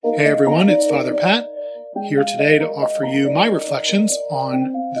Hey everyone, it's Father Pat, here today to offer you my reflections on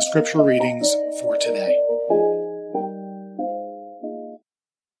the scripture readings for today.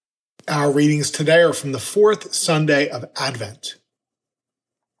 Our readings today are from the fourth Sunday of Advent.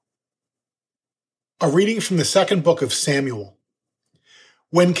 A reading from the second book of Samuel.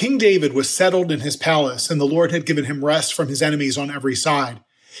 When King David was settled in his palace and the Lord had given him rest from his enemies on every side,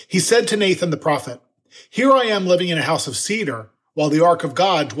 he said to Nathan the prophet, "Here I am living in a house of cedar, while the ark of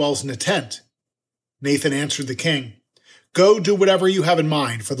God dwells in a tent." Nathan answered the king, "Go do whatever you have in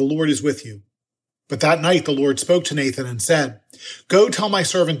mind, for the Lord is with you." But that night the Lord spoke to Nathan and said, "Go tell my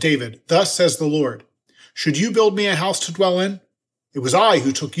servant David, thus says the Lord, should you build me a house to dwell in? It was I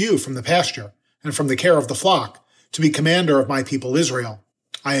who took you from the pasture and from the care of the flock to be commander of my people Israel.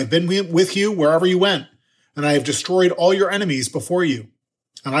 I have been with you wherever you went, and I have destroyed all your enemies before you,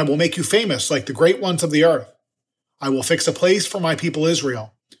 and I will make you famous like the great ones of the earth. I will fix a place for my people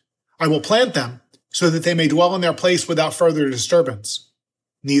Israel. I will plant them so that they may dwell in their place without further disturbance.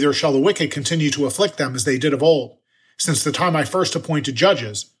 Neither shall the wicked continue to afflict them as they did of old, since the time I first appointed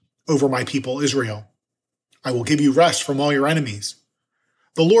judges over my people Israel. I will give you rest from all your enemies.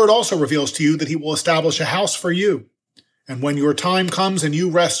 The Lord also reveals to you that he will establish a house for you. And when your time comes and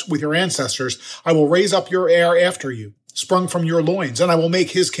you rest with your ancestors, I will raise up your heir after you, sprung from your loins, and I will make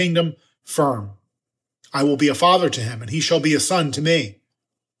his kingdom firm. I will be a father to him, and he shall be a son to me.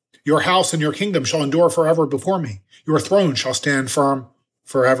 Your house and your kingdom shall endure forever before me. Your throne shall stand firm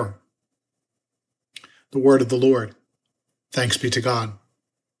forever." The word of the Lord. Thanks be to God.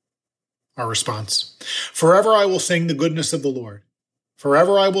 Our response. Forever I will sing the goodness of the Lord.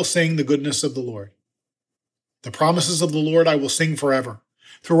 Forever I will sing the goodness of the Lord. The promises of the Lord I will sing forever.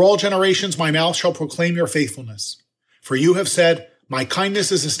 Through all generations my mouth shall proclaim your faithfulness. For you have said, "My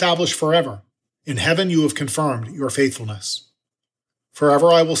kindness is established forever." In heaven you have confirmed your faithfulness.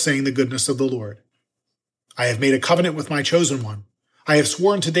 Forever I will sing the goodness of the Lord. I have made a covenant with my chosen one. I have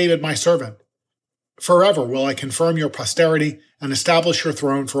sworn to David my servant. Forever will I confirm your posterity and establish your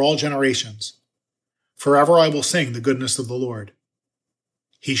throne for all generations. Forever I will sing the goodness of the Lord.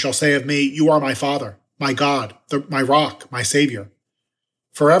 He shall say of me, "You are my Father, my God, my rock, my Savior."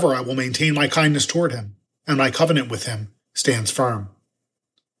 Forever I will maintain my kindness toward him, and my covenant with him stands firm.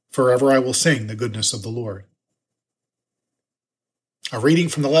 Forever I will sing the goodness of the Lord. A reading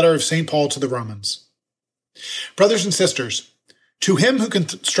from the letter of St. Paul to the Romans. Brothers and sisters, to him who can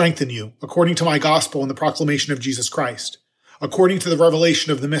strengthen you, according to my gospel and the proclamation of Jesus Christ, according to the revelation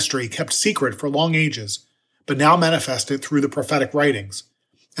of the mystery kept secret for long ages, but now manifested through the prophetic writings,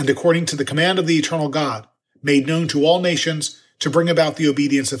 and according to the command of the eternal God, made known to all nations to bring about the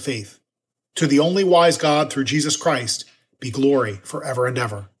obedience of faith. To the only wise God, through Jesus Christ, be glory forever and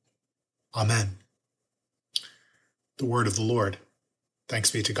ever. Amen. The word of the Lord.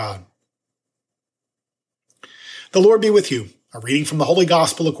 Thanks be to God. The Lord be with you. A reading from the Holy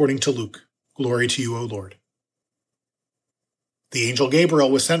Gospel according to Luke. Glory to you, O Lord. The angel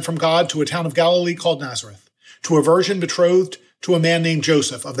Gabriel was sent from God to a town of Galilee called Nazareth, to a virgin betrothed to a man named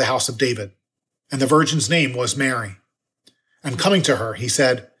Joseph of the house of David. And the virgin's name was Mary. And coming to her, he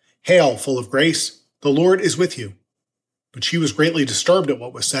said, "Hail, full of grace, the Lord is with you." But she was greatly disturbed at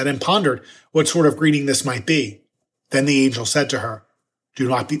what was said and pondered what sort of greeting this might be. Then the angel said to her, Do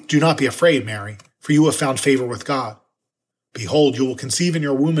not be afraid, Mary, for you have found favor with God. Behold, you will conceive in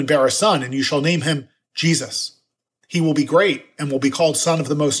your womb and bear a son, and you shall name him Jesus. He will be great and will be called Son of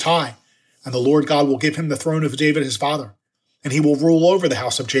the Most High, and the Lord God will give him the throne of David his father, and he will rule over the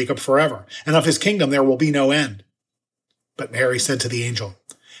house of Jacob forever, and of his kingdom there will be no end. But Mary said to the angel,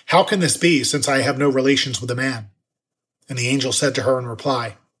 "How can this be, since I have no relations with a man?" And the angel said to her in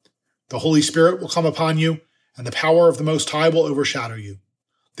reply, "The Holy Spirit will come upon you, and the power of the Most High will overshadow you.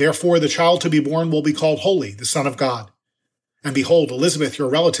 Therefore the child to be born will be called Holy, the Son of God. And behold, Elizabeth, your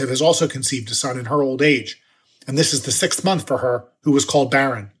relative, has also conceived a son in her old age, and this is the 6th month for her who was called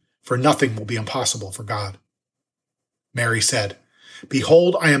barren, for nothing will be impossible for God." Mary said,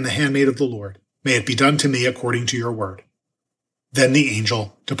 "Behold, I am the handmaid of the Lord. May it be done to me according to your word." Then the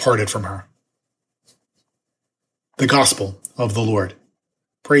angel departed from her. The Gospel of the Lord.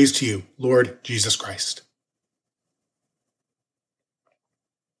 Praise to you, Lord Jesus Christ.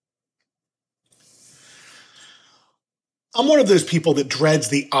 I'm one of those people that dreads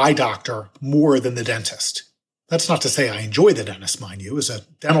the eye doctor more than the dentist. That's not to say I enjoy the dentist, mind you, as a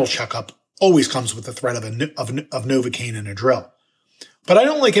dental checkup always comes with the threat of Novocaine and a drill. But I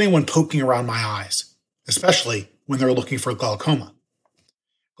don't like anyone poking around my eyes, especially when they're looking for glaucoma.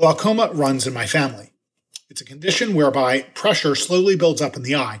 Glaucoma runs in my family. It's a condition whereby pressure slowly builds up in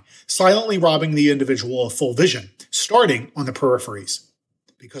the eye, silently robbing the individual of full vision, starting on the peripheries.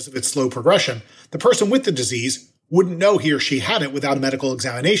 Because of its slow progression, the person with the disease wouldn't know he or she had it without a medical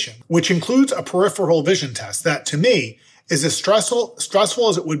examination, which includes a peripheral vision test that, to me, is as stressful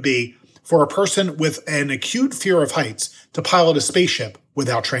as it would be for a person with an acute fear of heights to pilot a spaceship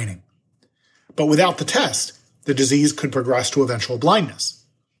without training. But without the test, the disease could progress to eventual blindness.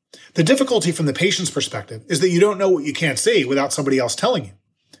 The difficulty from the patient's perspective is that you don't know what you can't see without somebody else telling you.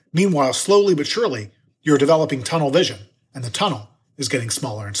 Meanwhile, slowly but surely, you're developing tunnel vision, and the tunnel is getting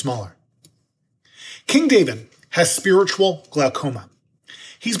smaller and smaller. King David has spiritual glaucoma.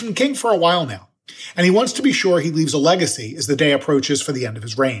 He's been king for a while now, and he wants to be sure he leaves a legacy as the day approaches for the end of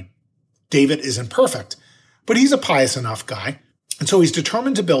his reign. David isn't perfect, but he's a pious enough guy, and so he's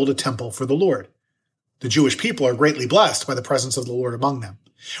determined to build a temple for the Lord. The Jewish people are greatly blessed by the presence of the Lord among them.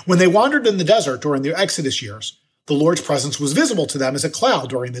 When they wandered in the desert during the Exodus years, the Lord's presence was visible to them as a cloud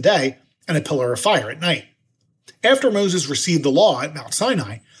during the day and a pillar of fire at night. After Moses received the law at Mount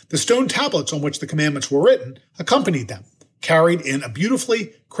Sinai, the stone tablets on which the commandments were written accompanied them, carried in a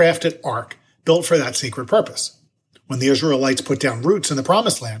beautifully crafted ark built for that sacred purpose. When the Israelites put down roots in the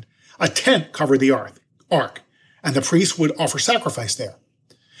Promised Land, a tent covered the ark, and the priests would offer sacrifice there.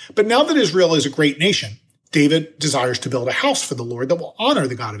 But now that Israel is a great nation, David desires to build a house for the Lord that will honor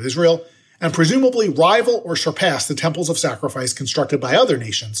the God of Israel and presumably rival or surpass the temples of sacrifice constructed by other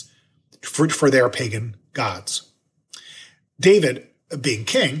nations for their pagan gods. David, being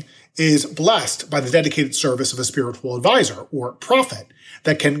king, is blessed by the dedicated service of a spiritual advisor or prophet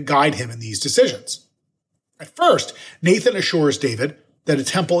that can guide him in these decisions. At first, Nathan assures David that a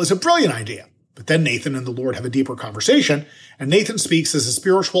temple is a brilliant idea, but then Nathan and the Lord have a deeper conversation, and Nathan speaks as a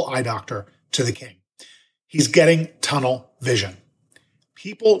spiritual eye doctor to the king. He's getting tunnel vision.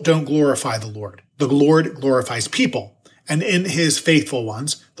 People don't glorify the Lord. The Lord glorifies people, and in his faithful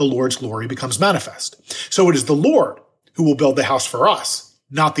ones, the Lord's glory becomes manifest. So it is the Lord who will build the house for us,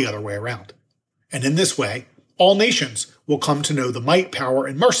 not the other way around. And in this way, all nations will come to know the might, power,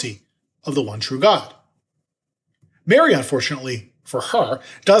 and mercy of the one true God. Mary, unfortunately for her,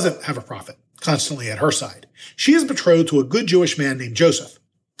 doesn't have a prophet constantly at her side. She is betrothed to a good Jewish man named Joseph,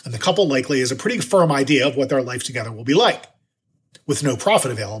 and the couple likely has a pretty firm idea of what their life together will be like. With no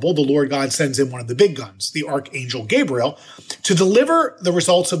prophet available, the Lord God sends in one of the big guns, the Archangel Gabriel, to deliver the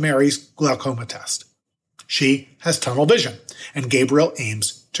results of Mary's glaucoma test. She has tunnel vision, and Gabriel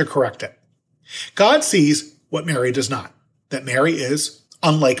aims to correct it. God sees what Mary does not, that Mary is,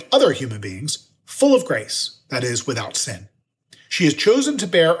 unlike other human beings, full of grace, that is, without sin. She has chosen to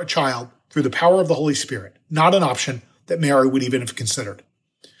bear a child through the power of the Holy Spirit, not an option that Mary would even have considered.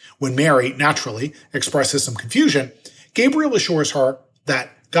 When Mary, naturally, expresses some confusion, Gabriel assures her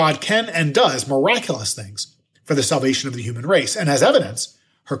that God can and does miraculous things for the salvation of the human race, and as evidence,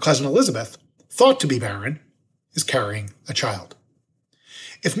 her cousin Elizabeth, thought to be barren, is carrying a child.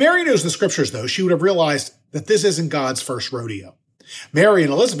 If Mary knows the scriptures, though, she would have realized that this isn't God's first rodeo. Mary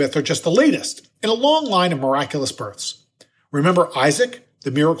and Elizabeth are just the latest in a long line of miraculous births. Remember Isaac,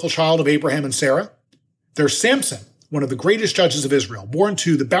 the miracle child of Abraham and Sarah? There's Samson, one of the greatest judges of Israel, born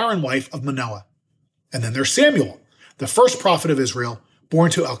to the barren wife of Manoah. And then there's Samuel, the first prophet of Israel,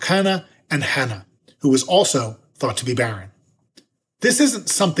 born to Elkanah and Hannah, who was also thought to be barren. This isn't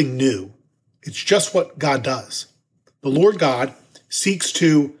something new. It's just what God does. The Lord God seeks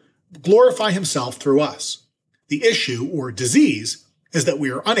to glorify himself through us. The issue, or disease, is that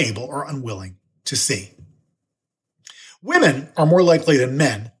we are unable or unwilling to see. Women are more likely than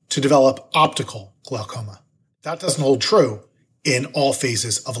men to develop optical glaucoma. That doesn't hold true in all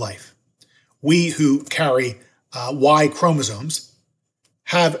phases of life. We who carry Y chromosomes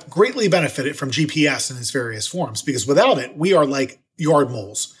have greatly benefited from GPS in its various forms, because without it, we are like yard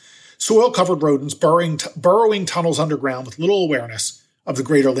moles, soil-covered rodents burrowing tunnels underground with little awareness of the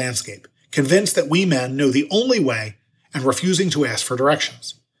greater landscape, convinced that we men know the only way and refusing to ask for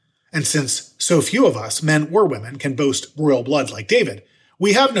directions. And since so few of us, men or women, can boast royal blood like David,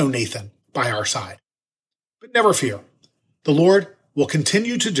 we have no Nathan by our side. But never fear. The Lord will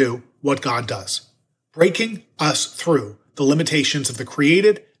continue to do what God does, breaking us through the limitations of the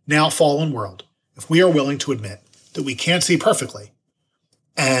created, now fallen world, if we are willing to admit that we can't see perfectly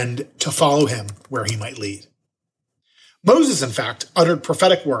and to follow him where he might lead. Moses, in fact, uttered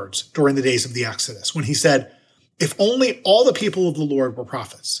prophetic words during the days of the Exodus when he said, "If only all the people of the Lord were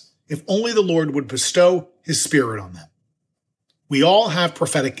prophets, if only the Lord would bestow his spirit on them." We all have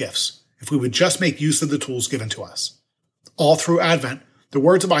prophetic gifts if we would just make use of the tools given to us. All through Advent, the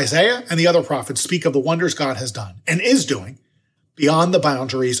words of Isaiah and the other prophets speak of the wonders God has done and is doing beyond the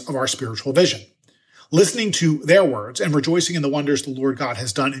boundaries of our spiritual vision. Listening to their words and rejoicing in the wonders the Lord God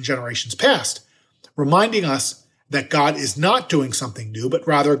has done in generations past, reminding us that God is not doing something new, but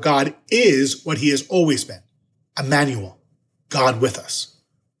rather God is what he has always been, Emmanuel, God with us.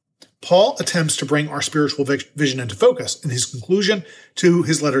 Paul attempts to bring our spiritual vision into focus in his conclusion to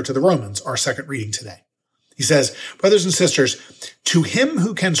his letter to the Romans, our second reading today. He says, brothers and sisters, to him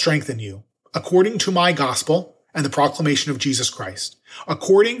who can strengthen you, according to my gospel and the proclamation of Jesus Christ,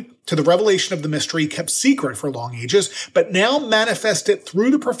 according to the revelation of the mystery kept secret for long ages, but now manifested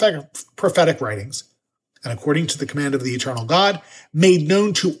through the prophetic writings, and according to the command of the eternal God, made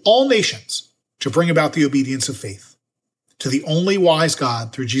known to all nations to bring about the obedience of faith. To the only wise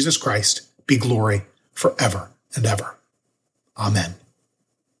God, through Jesus Christ, be glory forever and ever. Amen.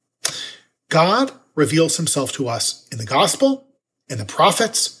 God reveals himself to us in the gospel, in the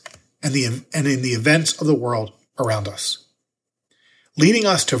prophets, and in the events of the world around us, leading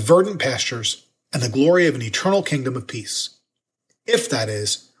us to verdant pastures and the glory of an eternal kingdom of peace. If, that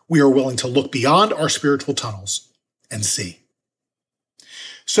is, we are willing to look beyond our spiritual tunnels and see.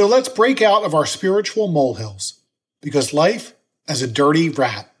 So let's break out of our spiritual molehills, because life as a dirty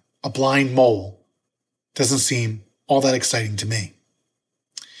rat, a blind mole, doesn't seem all that exciting to me.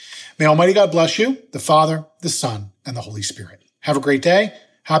 May Almighty God bless you, the Father, the Son, and the Holy Spirit. Have a great day.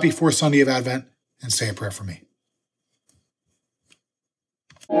 Happy fourth Sunday of Advent, and say a prayer for me.